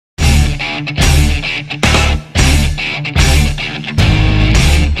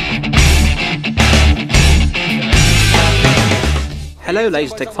Hello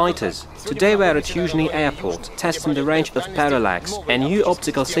lasertag fighters! Today we are at Yuzhny Airport, testing the range of Parallax, a new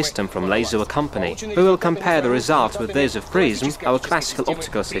optical system from Laser company. We will compare the results with those of Prism, our classical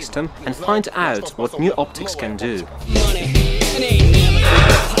optical system, and find out what new optics can do.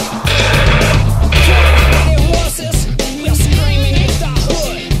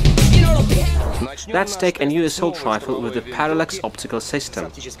 Let's take a new assault rifle with the Parallax optical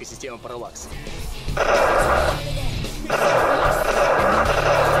system.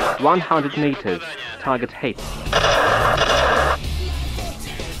 100 meters. Target hit.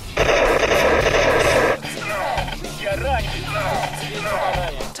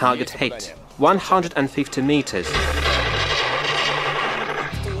 Target hit. 150 meters.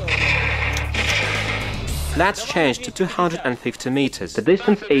 Let's change to 250 meters. The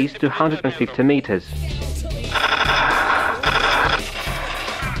distance is 250 meters.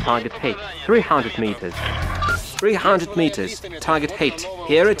 Target hit. 300 meters. 300 meters. Target hit.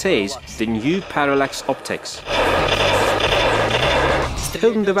 Here it is, the new Parallax optics.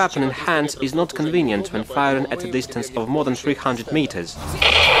 Holding the weapon in hand is not convenient when firing at a distance of more than 300 meters.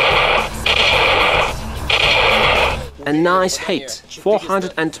 A nice hit,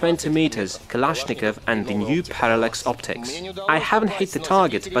 420 meters, Kalashnikov and the new Parallax optics. I haven't hit the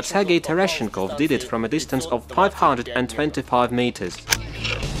target, but Sergei Tereshchenkov did it from a distance of 525 meters.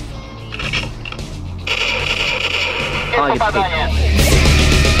 Target hit.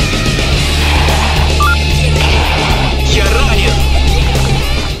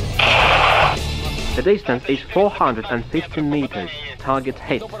 The distance is 415 meters. Target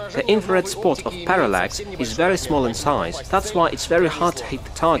hit. The infrared spot of Parallax is very small in size, that's why it's very hard to hit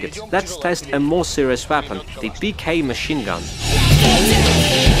the target. Let's test a more serious weapon, the PK machine gun.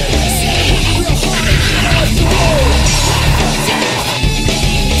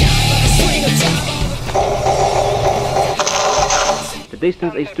 The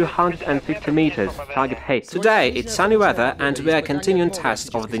distance is 250 meters. Target hit. Today it's sunny weather and we are continuing tests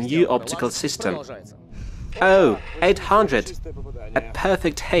of the new optical system. Oh, 800! A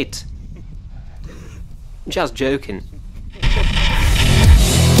perfect hit. Just joking.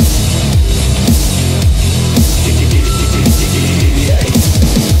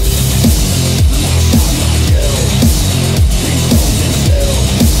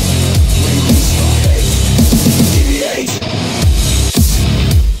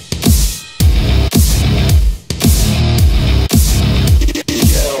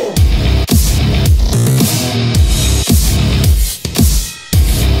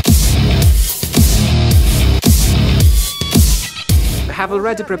 We have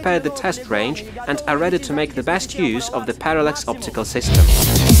already prepared the test range and are ready to make the best use of the Parallax optical system.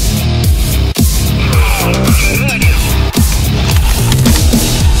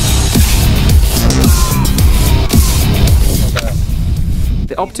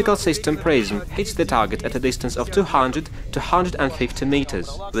 The optical system Prism hits the target at a distance of 200 to 150 meters.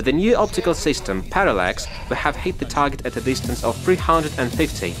 With the new optical system Parallax, we have hit the target at a distance of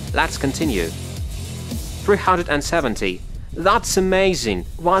 350. Let's continue. 370. That's amazing,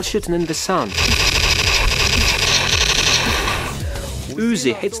 while shooting in the sun.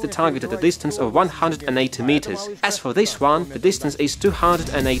 Uzi hits the target at a distance of 180 meters. As for this one, the distance is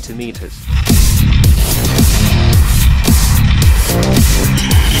 280 meters.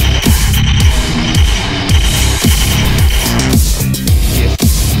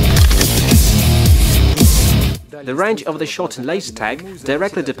 The range of the shot in laser tag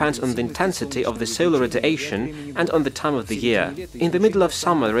directly depends on the intensity of the solar radiation and on the time of the year. In the middle of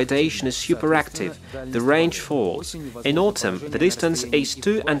summer, radiation is superactive, the range falls. In autumn, the distance is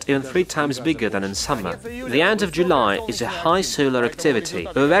 2 and even 3 times bigger than in summer. The end of July is a high solar activity.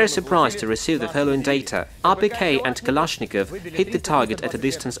 We were very surprised to receive the following data. RPK and Kalashnikov hit the target at a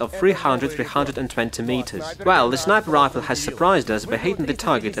distance of 300–320 meters. Well, the sniper rifle has surprised us by hitting the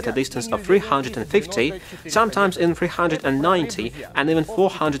target at a distance of 350, sometimes in 390 and even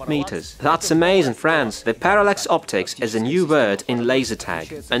 400 meters. That's amazing, friends! The Parallax optics is a new word in laser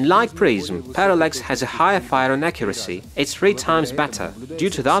tag. Unlike Prism, Parallax has a higher firing accuracy. It's 3 times better. Due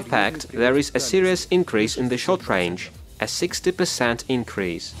to that fact, there is a serious increase in the shot range, a 60%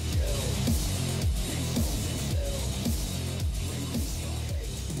 increase.